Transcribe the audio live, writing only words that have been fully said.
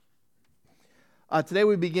Today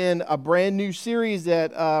we begin a brand new series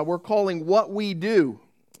that we're calling What We Do.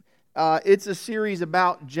 It's a series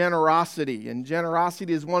about generosity, and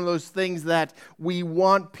generosity is one of those things that we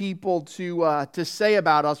want people to say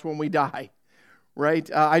about us when we die,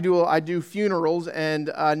 right? I do funerals,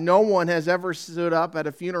 and no one has ever stood up at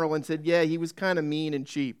a funeral and said, "Yeah, he was kind of mean and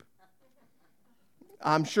cheap."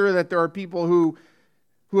 I'm sure that there are people who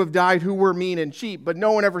have died who were mean and cheap, but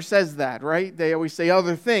no one ever says that, right? They always say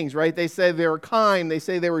other things, right? They say they were kind, they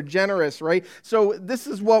say they were generous, right? So this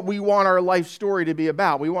is what we want our life story to be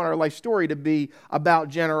about. We want our life story to be about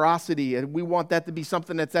generosity, and we want that to be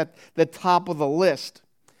something that's at the top of the list.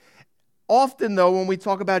 Often, though, when we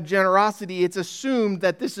talk about generosity, it's assumed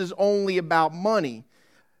that this is only about money.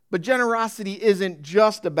 But generosity isn't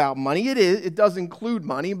just about money. It does include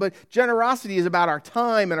money, but generosity is about our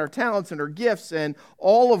time and our talents and our gifts and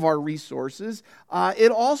all of our resources.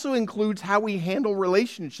 It also includes how we handle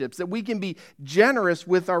relationships, that we can be generous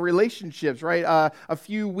with our relationships, right? A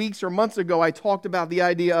few weeks or months ago, I talked about the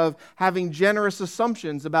idea of having generous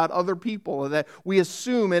assumptions about other people, that we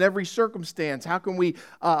assume in every circumstance. How can we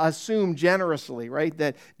assume generously, right?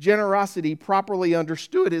 That generosity, properly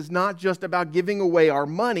understood, is not just about giving away our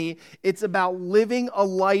money. It's about living a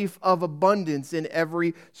life of abundance in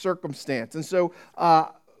every circumstance. And so I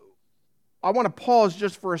want to pause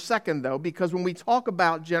just for a second, though, because when we talk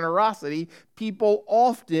about generosity, people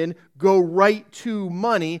often go right to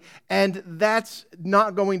money, and that's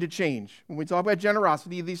not going to change. When we talk about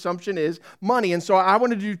generosity, the assumption is money. And so I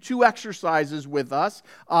want to do two exercises with us.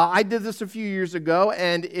 I did this a few years ago,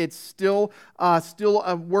 and it still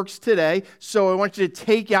works today. So I want you to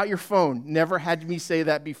take out your phone. Never had me say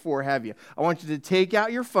that before, have you? I want you to take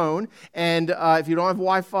out your phone, and if you don't have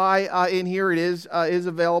Wi-Fi in here, it is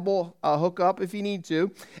available. Hook up if you need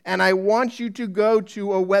to. And I want you to go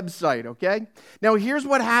to a website, okay? Now, here's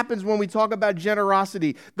what happens when we talk about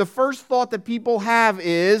generosity. The first thought that people have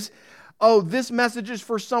is, oh, this message is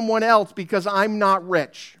for someone else because I'm not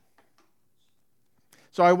rich.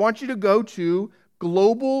 So I want you to go to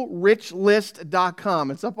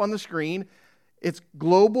globalrichlist.com. It's up on the screen. It's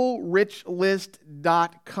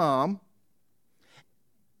globalrichlist.com.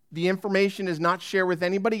 The information is not shared with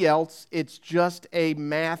anybody else. It's just a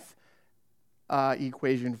math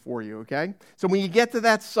equation for you, okay? So when you get to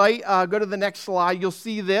that site, go to the next slide. You'll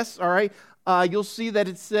see this, all right? You'll see that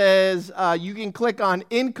it says you can click on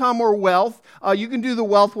income or wealth. You can do the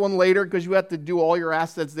wealth one later because you have to do all your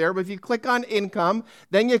assets there. But if you click on income,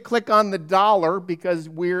 then you click on the dollar because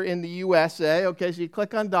we're in the USA, okay? So you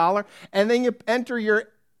click on dollar, and then you enter your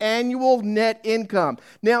annual net income.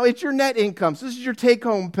 Now, it's your net income. So this is your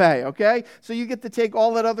take-home pay, okay? So you get to take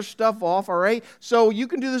all that other stuff off, all right? So you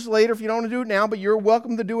can do this later if you don't want to do it now, but you're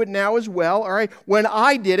welcome to do it now as well, all right? When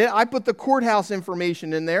I did it, I put the courthouse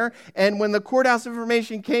information in there, and when the courthouse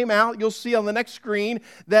information came out, you'll see on the next screen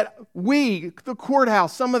that we, the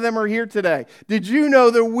courthouse, some of them are here today. Did you know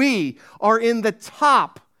that we are in the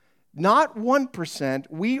top, not 1%,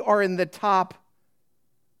 we are in the top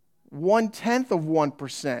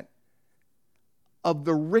 0.1% of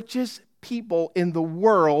the richest people in the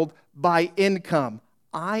world by income.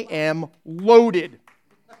 I am loaded.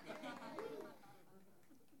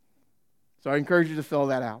 So I encourage you to fill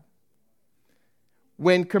that out.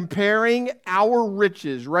 When comparing our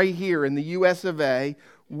riches right here in the US of A,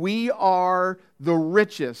 we are the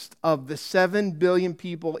richest of the 7 billion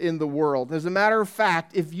people in the world. As a matter of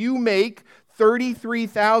fact, if you make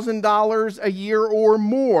 $33,000 a year or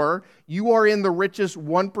more, you are in the richest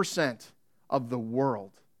 1% of the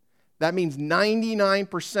world. That means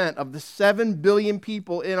 99% of the 7 billion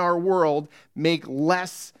people in our world make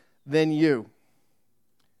less than you.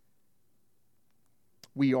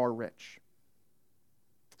 We are rich.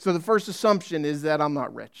 So the first assumption is that I'm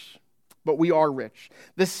not rich, but we are rich.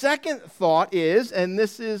 The second thought is, and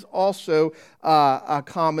this is also a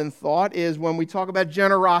common thought, is when we talk about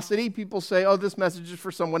generosity, people say, oh, this message is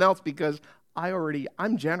for someone else because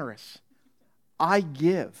I'm generous. I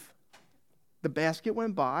give. The basket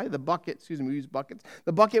went by, the bucket, we use buckets.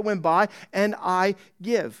 The bucket went by, and I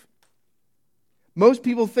give. Most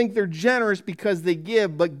people think they're generous because they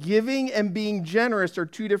give, but giving and being generous are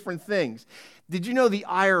two different things. Did you know the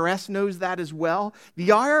IRS knows that as well? The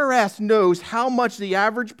IRS knows how much the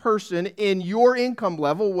average person in your income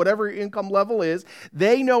level, whatever your income level is,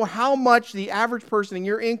 they know how much the average person in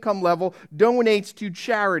your income level donates to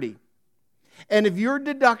charity. And if your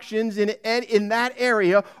deductions in that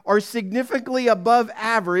area are significantly above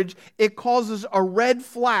average, it causes a red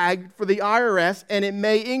flag for the IRS, and it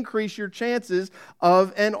may increase your chances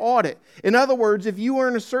of an audit. In other words, if you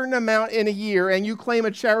earn a certain amount in a year and you claim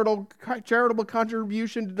a charitable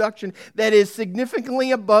contribution deduction that is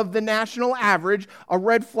significantly above the national average, a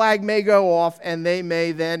red flag may go off, and they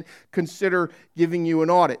may then consider giving you an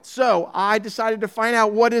audit. So I decided to find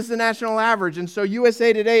out what is the national average. And so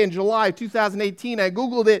USA Today in July 2018, I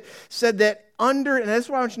Googled it, said that and that's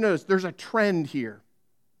what I want you to notice, there's a trend here.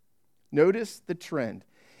 Notice the trend.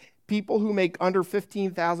 People who make under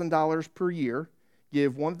 $15,000 per year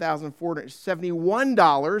give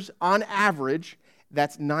 $1,471 on average.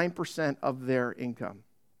 That's 9% of their income.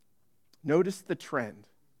 Notice the trend.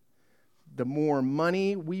 The more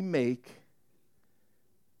money we make,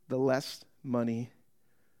 the less money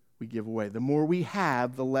we give away. The more we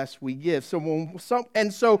have, the less we give. So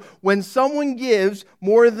when someone gives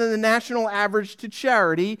more than the national average to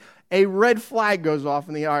charity, a red flag goes off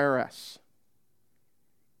in the IRS.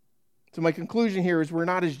 So my conclusion here is we're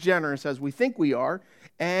not as generous as we think we are,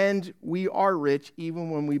 and we are rich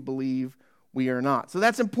even when we believe we are not. So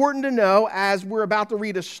that's important to know as we're about to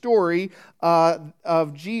read a story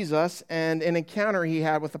of Jesus and an encounter he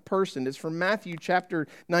had with a person. It's from Matthew chapter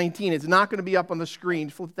 19. It's not going to be up on the screen.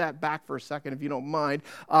 Flip that back for a second if you don't mind.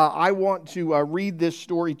 I want to read this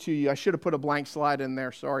story to you. I should have put a blank slide in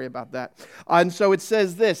there. Sorry about that. And so it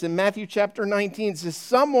says this in Matthew chapter 19. It says,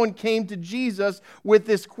 someone came to Jesus with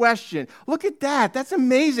this question. Look at that. That's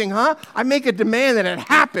amazing, huh? I make a demand and it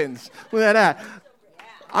happens. Look at that.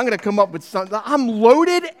 I'm going to come up with something. I'm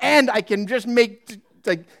loaded and I can just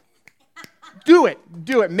do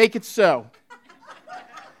it, make it so.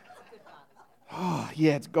 Oh,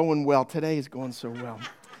 yeah, it's going well. Today is going so well.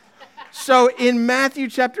 So in Matthew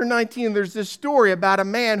chapter 19, there's this story about a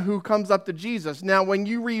man who comes up to Jesus. Now, when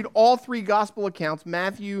you read all three gospel accounts,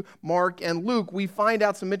 Matthew, Mark, and Luke, we find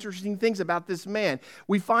out some interesting things about this man.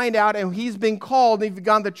 We find out, and he's been called, if you've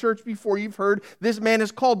gone to church before, you've heard, this man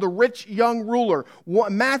is called the rich young ruler.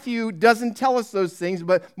 Matthew doesn't tell us those things,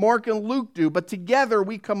 but Mark and Luke do. But together,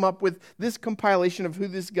 we come up with this compilation of who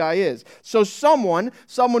this guy is. So someone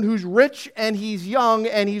who's rich, and he's young,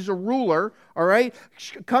 and he's a ruler, all right,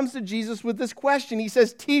 comes to Jesus with this question. He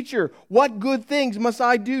says, teacher, what good things must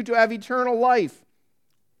I do to have eternal life?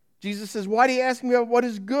 Jesus says, why do you ask me about what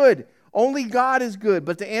is good? Only God is good.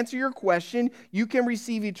 But to answer your question, you can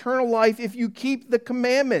receive eternal life if you keep the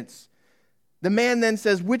commandments. The man then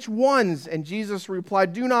says, which ones? And Jesus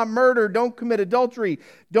replied, do not murder, don't commit adultery,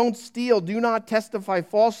 don't steal, do not testify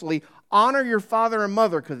falsely, honor your father and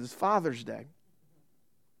mother, because it's Father's Day.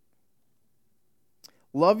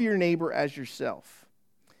 Love your neighbor as yourself.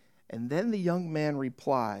 And then the young man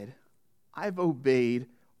replied, I've obeyed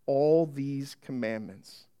all these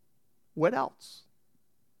commandments. What else?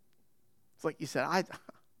 It's like you said,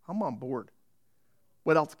 I'm on board.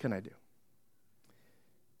 What else can I do?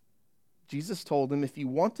 Jesus told him, if you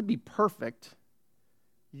want to be perfect,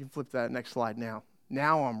 you can flip that next slide now.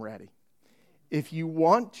 Now I'm ready. If you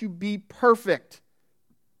want to be perfect,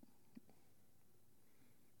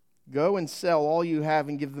 go and sell all you have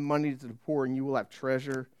and give the money to the poor, and you will have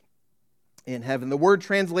treasure in heaven. The word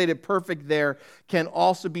translated perfect there can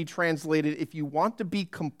also be translated if you want to be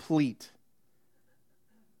complete.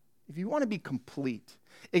 If you want to be complete.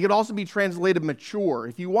 It could also be translated mature.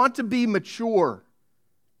 If you want to be mature,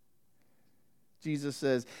 Jesus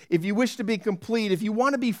says, if you wish to be complete, if you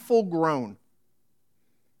want to be full grown,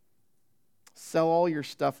 sell all your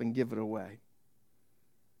stuff and give it away.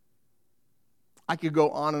 I could go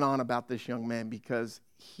on and on about this young man because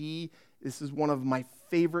this is one of my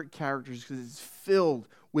favorite characters because it's filled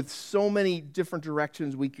with so many different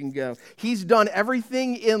directions we can go. He's done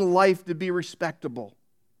everything in life to be respectable.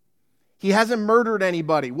 He hasn't murdered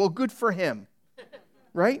anybody. Well, good for him,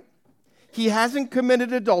 right? He hasn't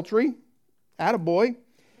committed adultery. Attaboy.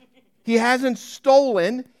 He hasn't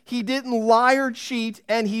stolen. He didn't lie or cheat,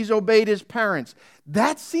 and he's obeyed his parents.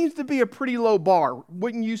 That seems to be a pretty low bar,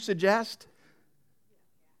 wouldn't you suggest?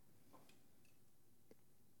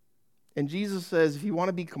 And Jesus says, if you want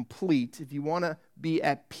to be complete, if you want to be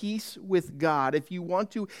at peace with God, if you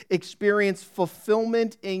want to experience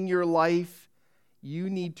fulfillment in your life, you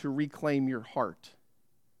need to reclaim your heart.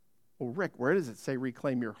 Well, Rick, where does it say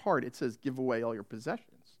reclaim your heart? It says give away all your possessions.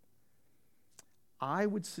 I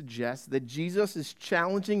would suggest that Jesus is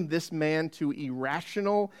challenging this man to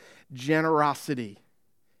irrational generosity.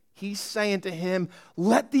 He's saying to him,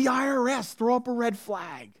 let the IRS throw up a red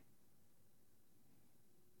flag.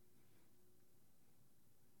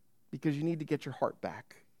 Because you need to get your heart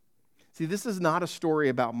back. See, this is not a story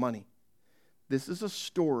about money. This is a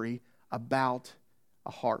story about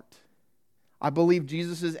a heart. I believe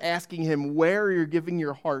Jesus is asking him where you're giving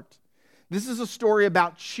your heart. This is a story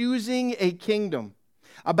about choosing a kingdom,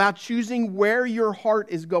 about choosing where your heart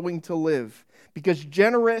is going to live. Because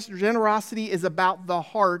generosity is about the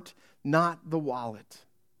heart, not the wallet.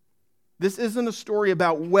 This isn't a story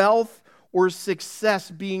about wealth or success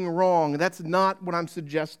being wrong. That's not what I'm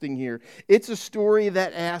suggesting here. It's a story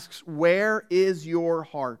that asks, where is your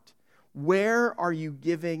heart? Where are you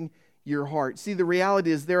giving your heart? See, the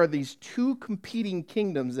reality is there are these two competing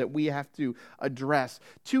kingdoms that we have to address.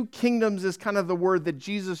 Two kingdoms is kind of the word that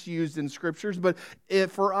Jesus used in scriptures, but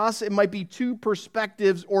for us it might be two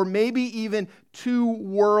perspectives or maybe even two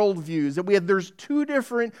worldviews. There's two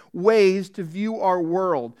different ways to view our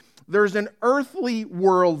world. There's an earthly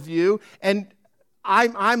worldview, and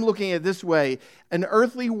I'm looking at it this way. An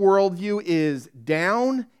earthly worldview is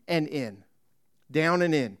down and in. Down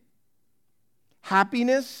and in.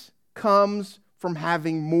 Happiness comes from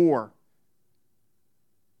having more.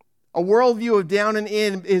 A worldview of down and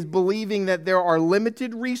in is believing that there are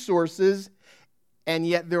limited resources and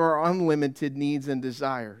yet there are unlimited needs and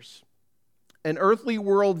desires. An earthly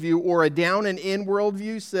worldview or a down and in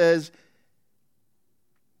worldview says,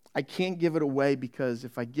 I can't give it away because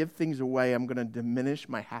if I give things away, I'm going to diminish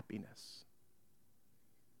my happiness.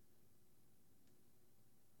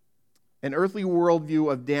 An earthly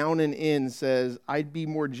worldview of down and in says, I'd be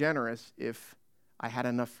more generous if I had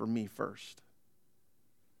enough for me first.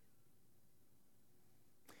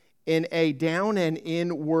 In a down and in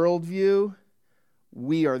worldview,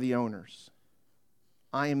 we are the owners.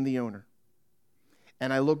 I am the owner.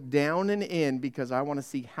 And I look down and in because I want to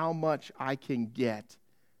see how much I can get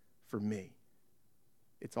for me.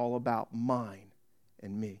 It's all about mine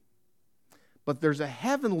and me. But there's a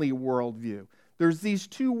heavenly worldview. There's these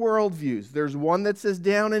two worldviews. There's one that says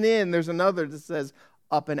down and in. There's another that says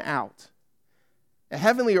up and out. A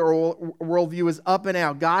heavenly worldview is up and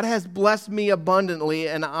out. God has blessed me abundantly,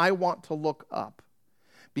 and I want to look up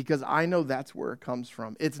because I know that's where it comes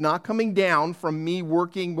from. It's not coming down from me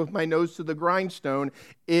working with my nose to the grindstone.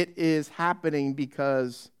 It is happening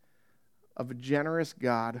because of a generous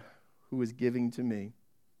God who is giving to me.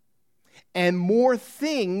 And more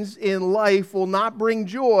things in life will not bring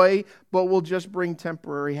joy, but will just bring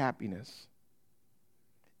temporary happiness.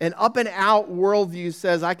 An up and out worldview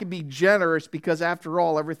says I can be generous because after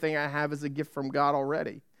all, everything I have is a gift from God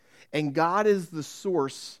already. And God is the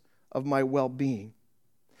source of my well-being.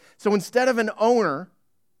 So instead of an owner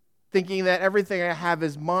thinking that everything I have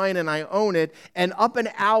is mine and I own it, an up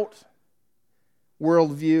and out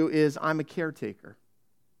worldview is I'm a caretaker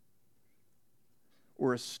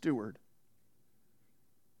or a steward.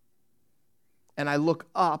 And I look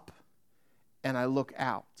up and I look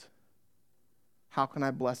out. How can I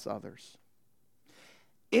bless others?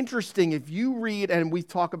 Interesting, if you read, and I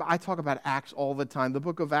talk about Acts all the time. The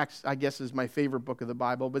book of Acts, I guess, is my favorite book of the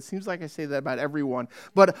Bible, but it seems like I say that about everyone.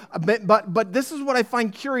 But this is what I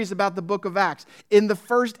find curious about the book of Acts. In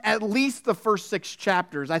at least the first 6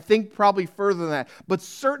 chapters, I think probably further than that, but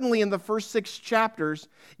certainly in the first 6 chapters,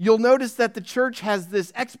 you'll notice that the church has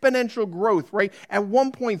this exponential growth, right? At one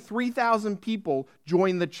point, 3,000 people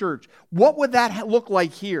joined the church. What would that look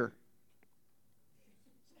like here?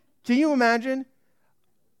 Can you imagine?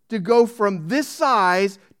 To go from this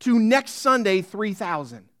size to next Sunday,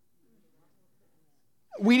 3,000.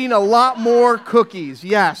 We need a lot more cookies.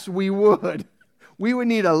 Yes, we would. We would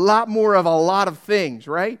need a lot more of a lot of things,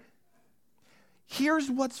 right?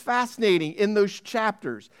 Here's what's fascinating in those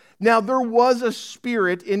chapters. Now, there was a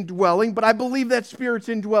spirit indwelling, but I believe that spirit's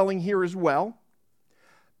indwelling here as well.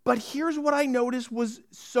 But here's what I noticed was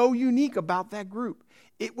so unique about that group.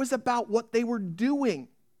 It was about what they were doing.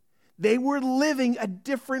 They were living a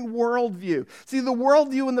different worldview. See, the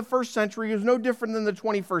worldview in the first century was no different than the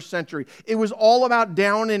 21st century. It was all about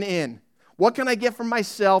down and in. What can I get from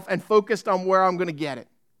myself and focused on where I'm going to get it?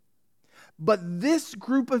 But this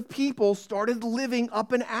group of people started living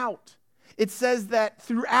up and out. It says that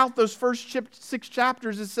throughout those first 6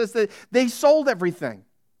 chapters, it says that they sold everything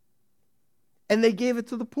and they gave it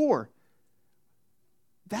to the poor.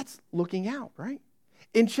 That's looking out, right?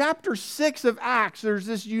 In chapter 6 of Acts, there's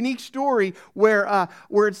this unique story where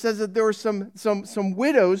it says that there were some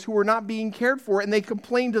widows who were not being cared for, and they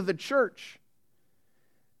complained to the church.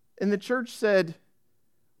 And the church said,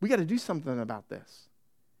 we got to do something about this.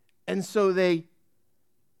 And so they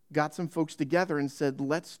got some folks together and said,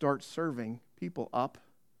 let's start serving people up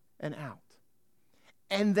and out.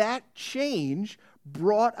 And that change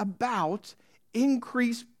brought about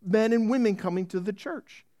increased men and women coming to the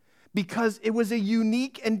church. because it was a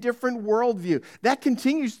unique and different worldview. That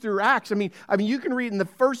continues through Acts. I mean, you can read in the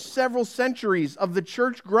first several centuries of the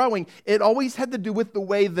church growing, it always had to do with the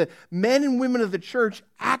way the men and women of the church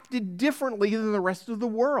acted differently than the rest of the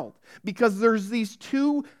world. Because there's these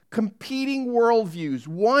two competing worldviews.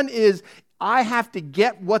 One is, I have to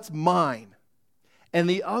get what's mine. And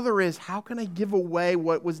the other is, how can I give away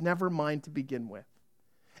what was never mine to begin with?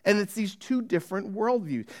 And it's these two different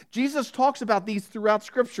worldviews. Jesus talks about these throughout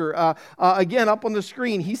Scripture. Again, up on the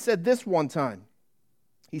screen, he said this one time.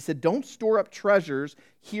 He said, don't store up treasures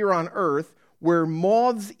here on earth where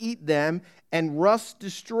moths eat them and rust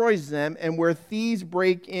destroys them and where thieves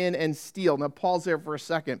break in and steal. Now pause there for a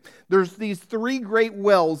second. There's these three great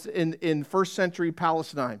wells in first century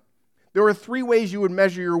Palestine. There were three ways you would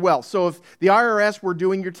measure your wealth. So if the IRS were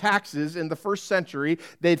doing your taxes in the first century,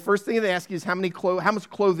 first thing they ask you is how much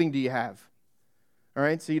clothing do you have? All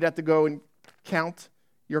right, so you'd have to go and count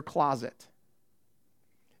your closet.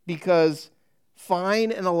 Because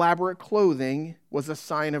fine and elaborate clothing was a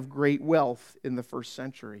sign of great wealth in the first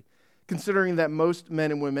century, considering that most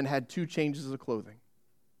men and women had 2 changes of clothing.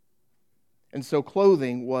 And so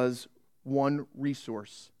clothing was one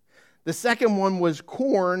resource. The second one was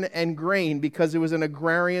corn and grain because it was an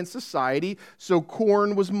agrarian society, so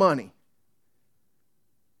corn was money.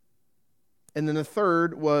 And then the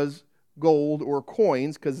third was gold or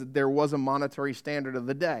coins because there was a monetary standard of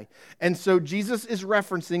the day. And so Jesus is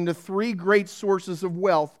referencing the 3 great sources of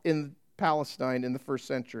wealth in Palestine in the first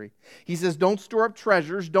century. He says, don't store up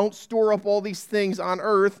treasures, don't store up all these things on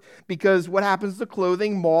earth because what happens to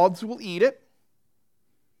clothing? Moths will eat it.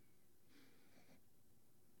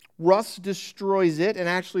 Rust destroys it, and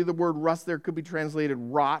actually the word rust there could be translated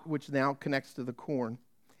rot, which now connects to the corn,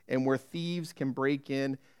 and where thieves can break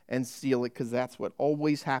in and steal it, because that's what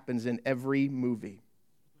always happens in every movie.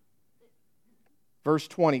 Verse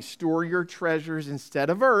 20, store your treasures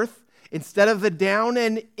instead of earth, instead of the down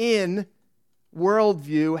and in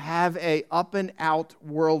worldview, have a up and out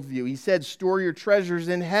worldview. He said, store your treasures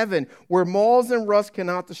in heaven, where moths and rust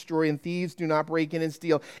cannot destroy and thieves do not break in and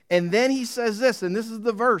steal. And then he says this, and this is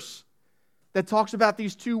the verse that talks about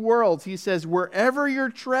these two worlds. He says, wherever your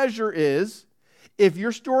treasure is, if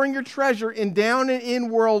you're storing your treasure in down and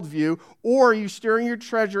in worldview, or you're storing your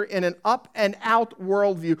treasure in an up and out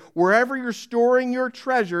worldview, wherever you're storing your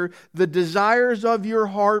treasure, the desires of your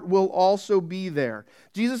heart will also be there.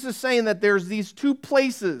 Jesus is saying that there's these two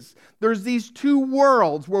places, there's these two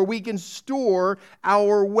worlds where we can store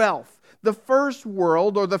our wealth. The first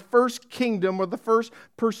world, or the first kingdom, or the first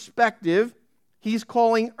perspective, he's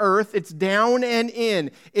calling earth. It's down and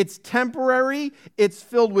in. It's temporary. It's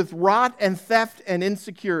filled with rot and theft and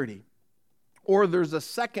insecurity. Or there's a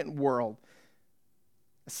second world,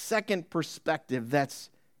 a second perspective that's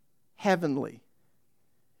heavenly.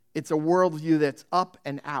 It's a worldview that's up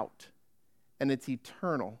and out, and it's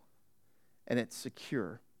eternal, and it's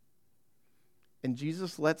secure. And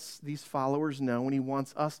Jesus lets these followers know, and he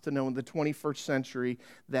wants us to know in the 21st century,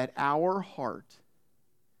 that our heart,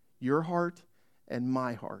 your heart, and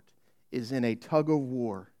my heart is in a tug of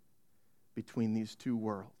war between these two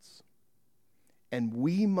worlds. And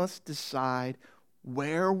we must decide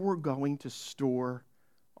where we're going to store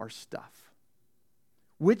our stuff.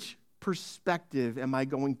 Which perspective am I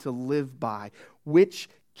going to live by? Which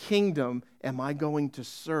kingdom am I going to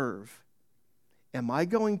serve? Am I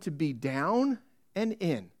going to be down and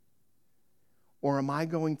in? Or am I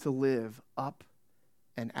going to live up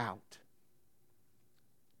and out?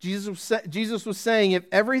 Jesus was saying, if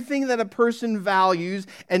everything that a person values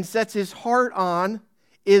and sets his heart on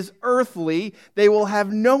is earthly, they will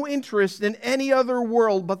have no interest in any other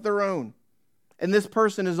world but their own. And this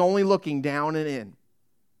person is only looking down and in.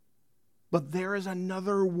 But there is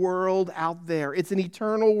another world out there. It's an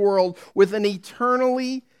eternal world with an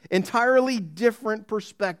entirely different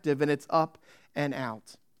perspective, and it's up and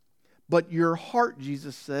out. But your heart,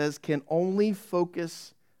 Jesus says, can only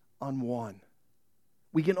focus on one.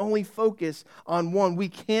 We can only focus on one. We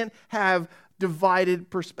can't have divided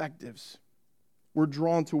perspectives. We're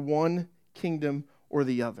drawn to one kingdom or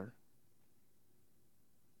the other.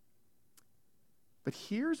 But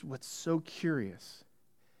here's what's so curious,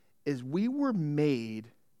 is we were made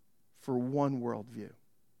for one worldview.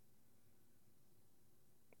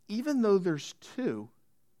 Even though there's two,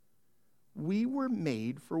 we were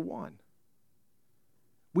made for one.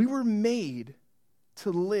 We were made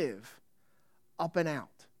to live up and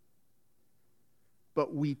out.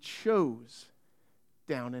 But we chose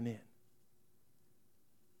down and in.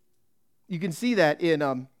 You can see that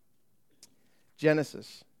in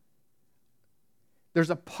Genesis. There's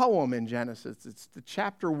a poem in Genesis. It's the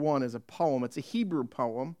chapter 1 is a poem. It's a Hebrew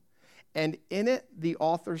poem. And in it, the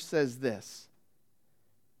author says this: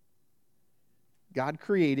 God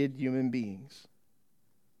created human beings.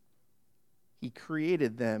 He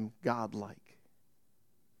created them godlike,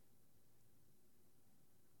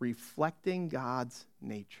 reflecting God's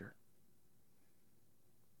nature.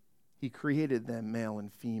 He created them male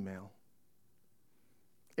and female.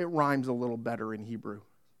 It rhymes a little better in Hebrew.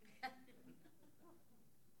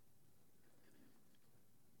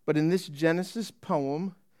 But in this Genesis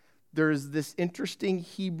poem, there's this interesting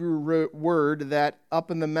Hebrew word that up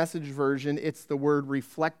in the Message version, it's the word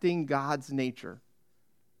reflecting God's nature.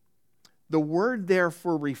 The word there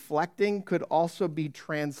for reflecting could also be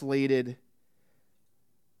translated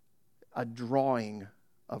a drawing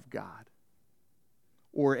of God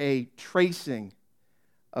or a tracing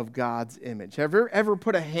of God's image. Have you ever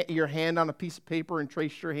put your hand on a piece of paper and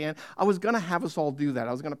traced your hand? I was going to have us all do that.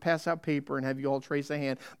 I was going to pass out paper and have you all trace a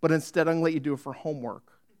hand, but instead I'm going to let you do it for homework.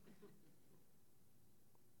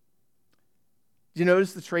 Do you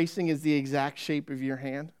notice the tracing is the exact shape of your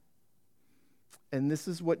hand? And this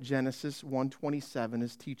is what Genesis 1:27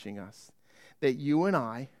 is teaching us, that you and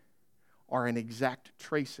I are an exact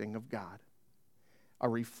tracing of God, a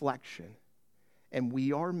reflection, and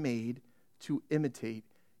we are made to imitate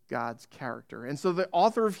God's character. And so the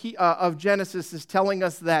author of Genesis is telling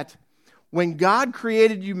us that when God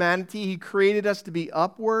created humanity, He created us to be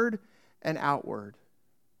upward and outward.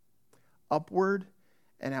 Upward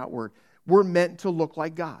and outward. We're meant to look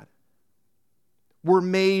like God. We're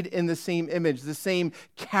made in the same image, the same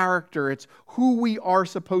character. It's who we are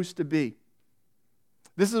supposed to be.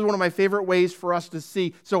 This is one of my favorite ways for us to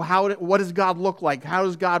see. So what does God look like? How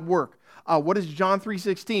does God work? What is John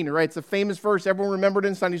 3:16? Right? It's a famous verse everyone remembered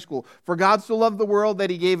in Sunday school. For God so loved the world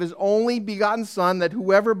that He gave His only begotten Son, that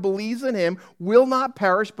whoever believes in Him will not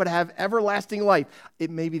perish but have everlasting life.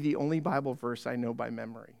 It may be the only Bible verse I know by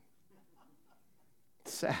memory.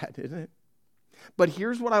 It's sad, isn't it? But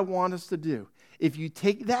here's what I want us to do. If you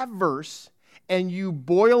take that verse and you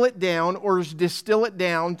boil it down or distill it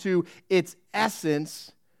down to its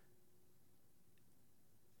essence,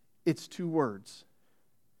 it's two words.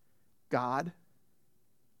 God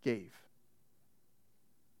gave.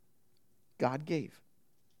 God gave.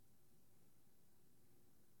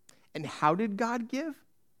 And how did God give?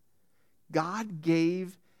 God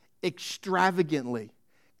gave extravagantly.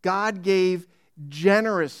 God gave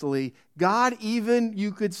generously. God even,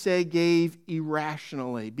 you could say, gave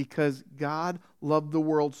irrationally, because God loved the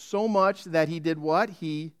world so much that He did what?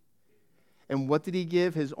 And what did He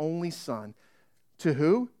give? His only Son. To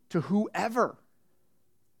who? To whoever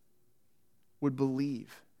would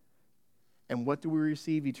believe. And what do we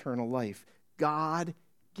receive? Eternal life. God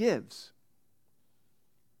gives.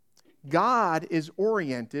 God is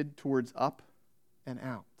oriented towards up and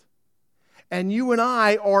out. And you and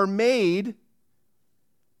I are made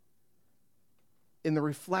in the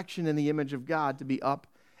reflection and the image of God to be up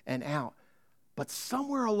and out. But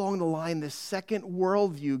somewhere along the line, this second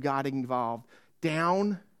worldview got involved,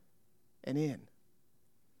 down and in.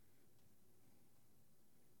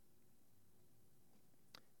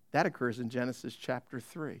 That occurs in Genesis chapter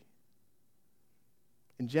 3.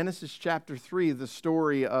 In Genesis chapter 3, the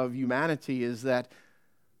story of humanity is that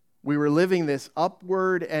we were living this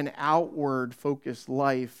upward and outward focused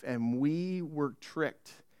life, and we were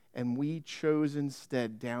tricked, and we chose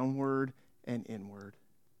instead downward and inward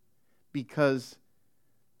because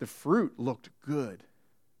the fruit looked good,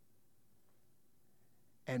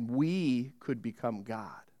 and we could become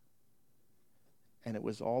God. And it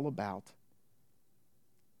was all about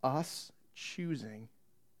us choosing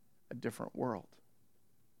a different world.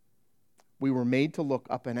 We were made to look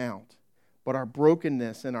up and out, but our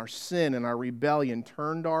brokenness and our sin and our rebellion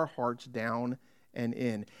turned our hearts down and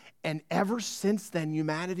in. And ever since then,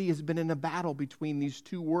 humanity has been in a battle between these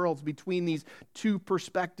two worlds, between these two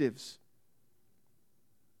perspectives.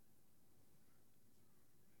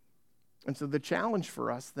 And so the challenge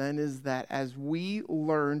for us then is that as we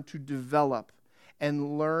learn to develop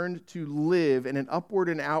and learn to live in an upward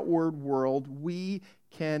and outward world, we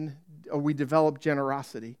develop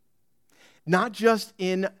generosity. Not just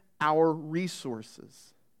in our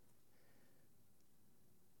resources,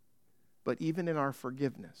 but even in our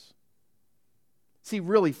forgiveness. See,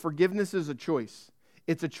 really, forgiveness is a choice.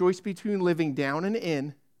 It's a choice between living down and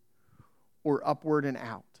in or upward and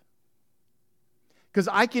out. Because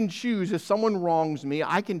I can choose, if someone wrongs me,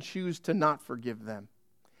 I can choose to not forgive them.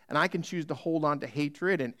 And I can choose to hold on to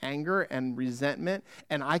hatred and anger and resentment.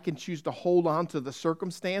 And I can choose to hold on to the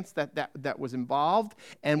circumstance that was involved.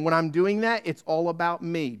 And when I'm doing that, it's all about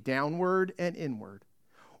me, downward and inward.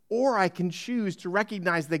 Or I can choose to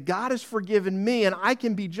recognize that God has forgiven me and I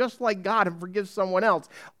can be just like God and forgive someone else,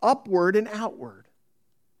 upward and outward.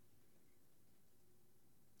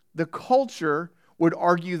 The culture would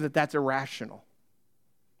argue that that's irrational.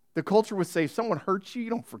 The culture would say, if someone hurts you, you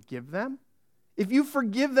don't forgive them. If you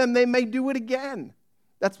forgive them, they may do it again.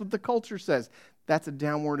 That's what the culture says. That's a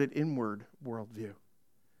downward and inward worldview.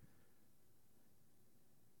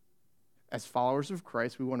 As followers of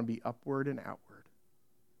Christ, we want to be upward and outward.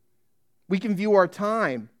 We can view our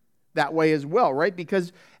time that way as well, right?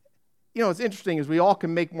 Because, it's interesting is we all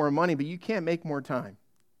can make more money, but you can't make more time.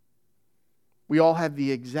 We all have the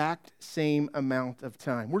exact same amount of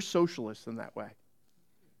time. We're socialists in that way.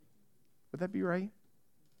 Would that be right?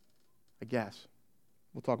 I guess.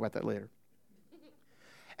 We'll talk about that later.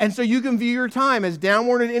 And so you can view your time as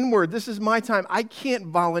downward and inward. This is my time. I can't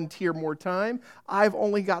volunteer more time. I've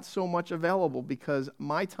only got so much available because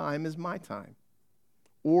my time is my time.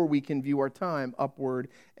 Or we can view our time upward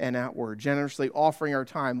and outward, generously offering our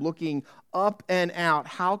time, looking up and out.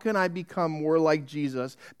 How can I become more like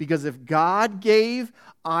Jesus? Because if God gave,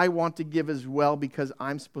 I want to give as well because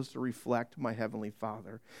I'm supposed to reflect my Heavenly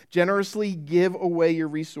Father. Generously give away your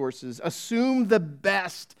resources. Assume the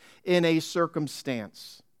best in a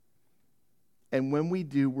circumstance. And when we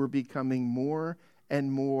do, we're becoming more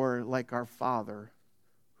and more like our Father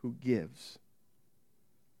who gives.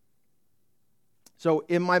 So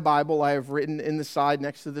in my Bible, I have written in the side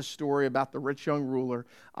next to this story about the rich young ruler,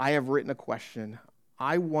 I have written a question.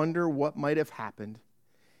 I wonder what might have happened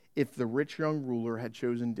if the rich young ruler had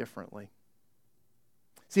chosen differently.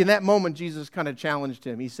 See, in that moment, Jesus kind of challenged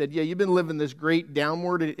him. He said, you've been living this great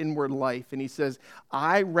downward and inward life. And he says,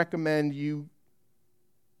 I recommend you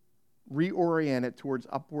reorient it towards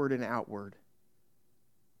upward and outward.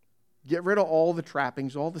 Get rid of all the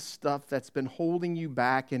trappings, all the stuff that's been holding you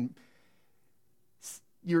back, and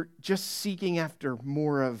you're just seeking after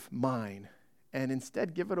more of mine, and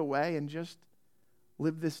instead give it away and just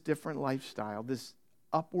live this different lifestyle, this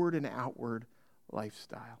upward and outward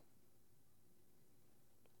lifestyle.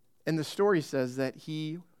 And the story says that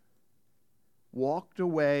he walked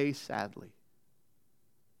away sadly.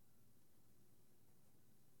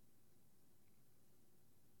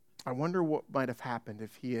 I wonder what might have happened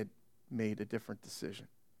if he had made a different decision.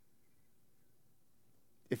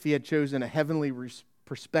 If he had chosen a heavenly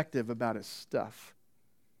perspective about his stuff.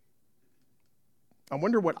 I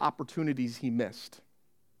wonder what opportunities he missed.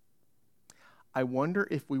 I wonder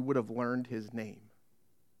if we would have learned his name.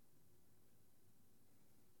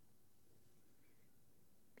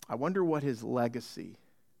 I wonder what his legacy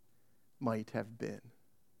might have been.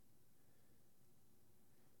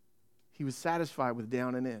 He was satisfied with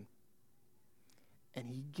down and in. And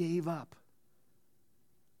he gave up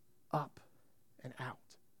and out.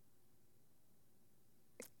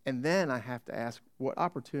 And then I have to ask, what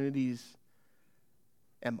opportunities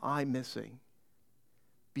am I missing?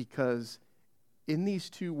 Because in these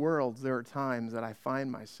two worlds, there are times that I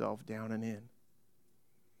find myself down and in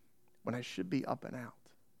when I should be up and out.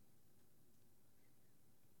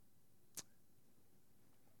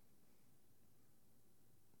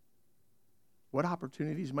 What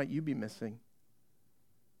opportunities might you be missing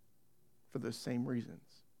for those same reasons?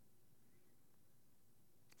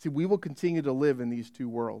 See, we will continue to live in these two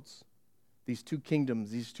worlds, these two kingdoms,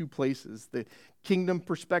 these two places. The kingdom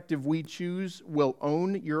perspective we choose will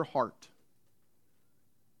own your heart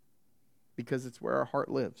because it's where our heart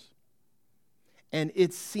lives. And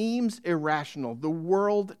it seems irrational. The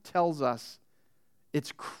world tells us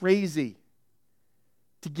it's crazy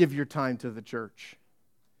to give your time to the church.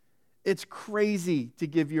 It's crazy to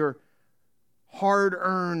give your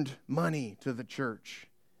hard-earned money to the church,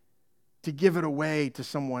 to give it away to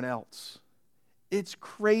someone else. It's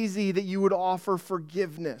crazy that you would offer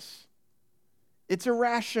forgiveness. It's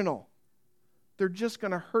irrational. They're just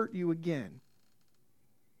going to hurt you again.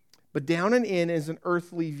 But down and in is an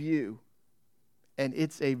earthly view, and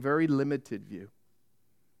it's a very limited view.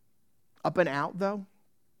 Up and out, though,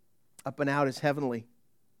 up and out is heavenly.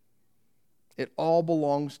 It all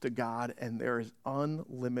belongs to God, and there is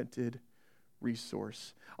unlimited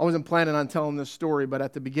resource. I wasn't planning on telling this story, but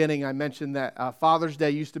at the beginning I mentioned that Father's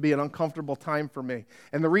Day used to be an uncomfortable time for me.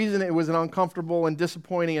 And the reason it was an uncomfortable and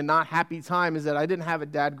disappointing and not happy time is that I didn't have a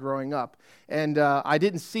dad growing up. And I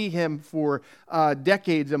didn't see him for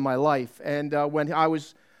decades in my life. And when I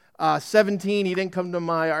was 17, he didn't come to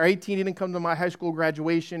or 18, he didn't come to my high school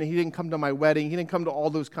graduation. He didn't come to my wedding. He didn't come to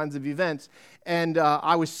all those kinds of events. And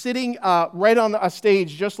I was sitting right on a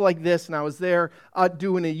stage just like this, and I was there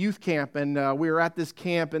doing a youth camp. And we were at this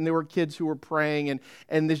camp, and there were kids who were praying.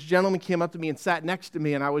 And this gentleman came up to me and sat next to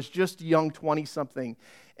me, and I was just young, 20-something.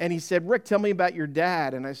 And he said, Rick, tell me about your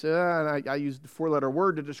dad. And I said, and I used the four-letter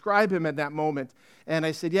word to describe him at that moment. And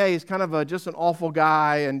I said, yeah, he's kind of just an awful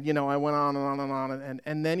guy. And, I went on and on and on.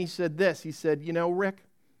 And then he said this. He said, Rick,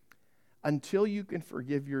 until you can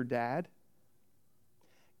forgive your dad,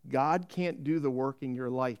 God can't do the work in your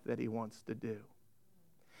life that he wants to do.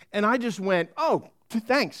 And I just went, oh,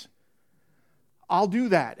 thanks. I'll do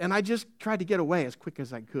that. And I just tried to get away as quick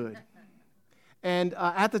as I could. And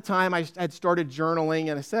at the time, I had started journaling,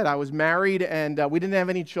 and I said I was married, and we didn't have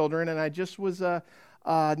any children, and I just was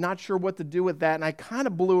not sure what to do with that, and I kind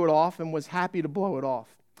of blew it off and was happy to blow it off.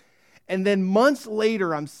 And then months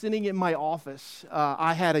later, I'm sitting in my office.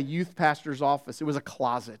 I had a youth pastor's office. It was a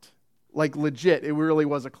closet, like legit. It really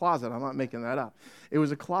was a closet. I'm not making that up. It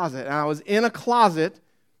was a closet, and I was in a closet,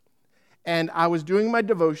 and I was doing my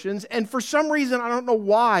devotions, and for some reason, I don't know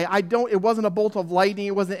why, it wasn't a bolt of lightning,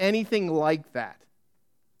 it wasn't anything like that.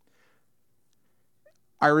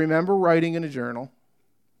 I remember writing in a journal,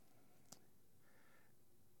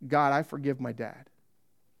 God, I forgive my dad.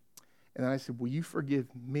 And then I said, will you forgive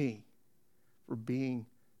me for being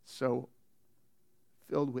so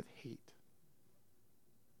filled with hate?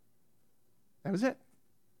 That was it.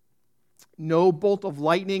 No bolt of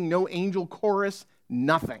lightning, no angel chorus,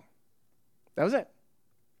 nothing. That was it.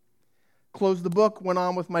 Closed the book, went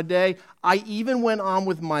on with my day. I even went on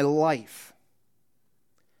with my life.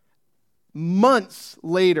 Months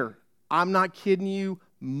later, I'm not kidding you,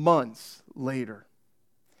 months later.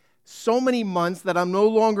 So many months that I'm no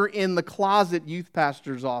longer in the closet youth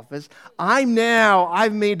pastor's office. I've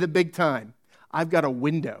made the big time. I've got a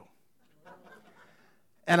window.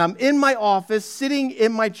 And I'm in my office, sitting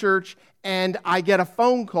in my church, and I get a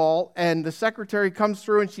phone call, and the secretary comes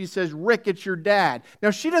through, and she says, Rick, it's your dad.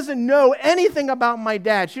 Now, she doesn't know anything about my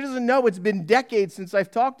dad. She doesn't know it's been decades since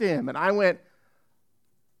I've talked to him. And I went,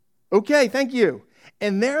 okay, thank you.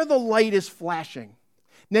 And there the light is flashing.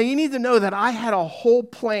 Now, you need to know that I had a whole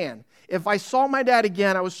plan. If I saw my dad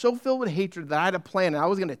again, I was so filled with hatred that I had a plan, and I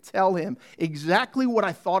was going to tell him exactly what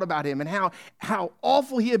I thought about him and how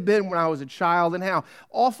awful he had been when I was a child and how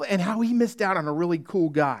awful and how he missed out on a really cool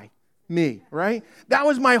guy, me, right? That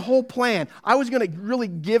was my whole plan. I was going to really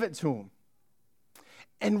give it to him.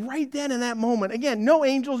 And right then in that moment, again, no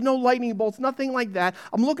angels, no lightning bolts, nothing like that.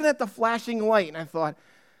 I'm looking at the flashing light, and I thought,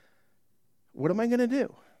 what am I going to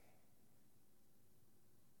do?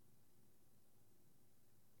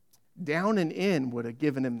 Down and in would have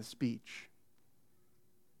given him the speech.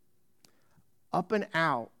 Up and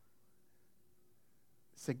out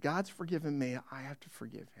said, God's forgiven me, I have to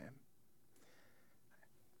forgive him.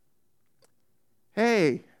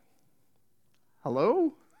 Hey,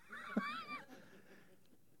 hello?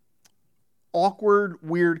 Awkward,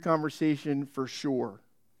 weird conversation for sure.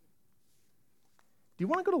 Do you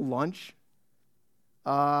want to go to lunch?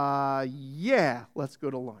 Yeah, let's go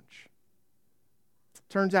to lunch.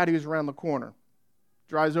 Turns out he was around the corner.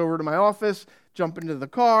 Drives over to my office, jump into the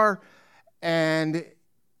car, and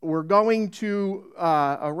we're going to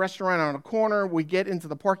a restaurant on a corner. We get into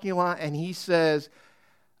the parking lot, and he says,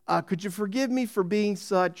 could you forgive me for being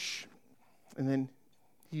such... And then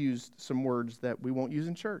he used some words that we won't use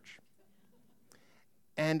in church.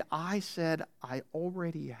 And I said, I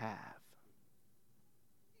already have.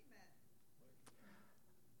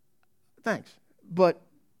 Thanks. But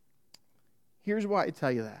here's why I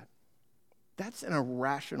tell you that. That's an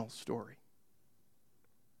irrational story.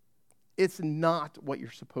 It's not what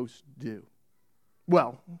you're supposed to do.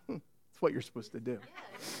 Well, it's what you're supposed to do.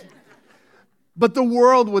 But the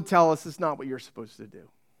world would tell us it's not what you're supposed to do.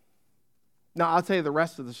 Now, I'll tell you the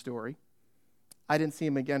rest of the story. I didn't see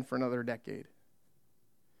him again for another decade.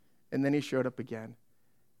 And then he showed up again.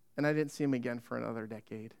 And I didn't see him again for another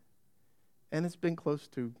decade. And it's been close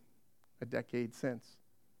to a decade since.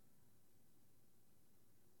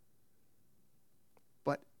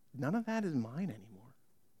 But none of that is mine anymore.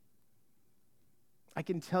 I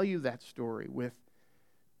can tell you that story with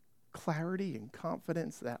clarity and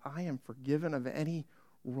confidence that I am forgiven of any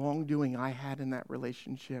wrongdoing I had in that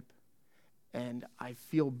relationship. And I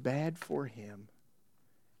feel bad for him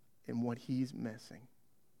in what he's missing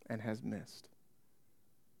and has missed.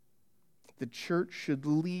 The church should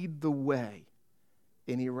lead the way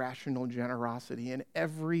in irrational generosity in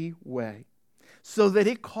every way, so that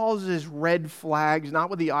it causes red flags, not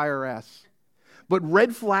with the IRS, but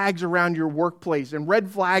red flags around your workplace and red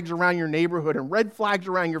flags around your neighborhood and red flags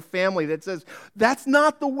around your family that says, that's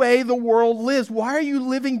not the way the world lives. Why are you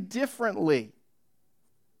living differently?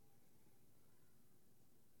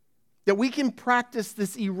 That we can practice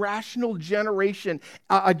this irrational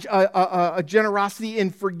a generosity in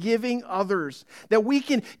forgiving others. That we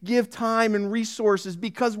can give time and resources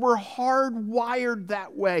because we're hardwired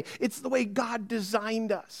that way. It's the way God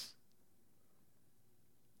designed us.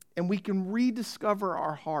 And we can rediscover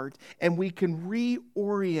our heart and we can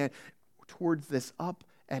reorient towards this up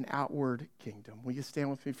and outward kingdom. Will you stand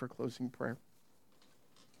with me for closing prayer?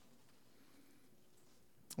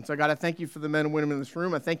 And so, God, I thank you for the men and women in this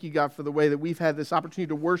room. I thank you, God, for the way that we've had this opportunity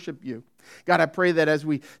to worship you. God, I pray that as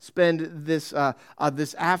we spend this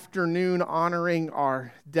afternoon honoring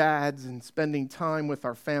our dads and spending time with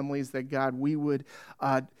our families, that, God, we would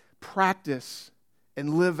practice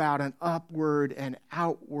and live out an upward and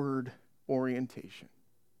outward orientation.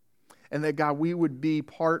 And that, God, we would be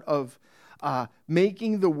part of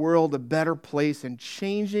making the world a better place and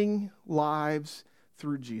changing lives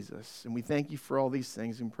through Jesus. And we thank you for all these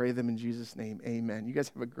things and pray them in Jesus' name. Amen. You guys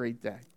have a great day.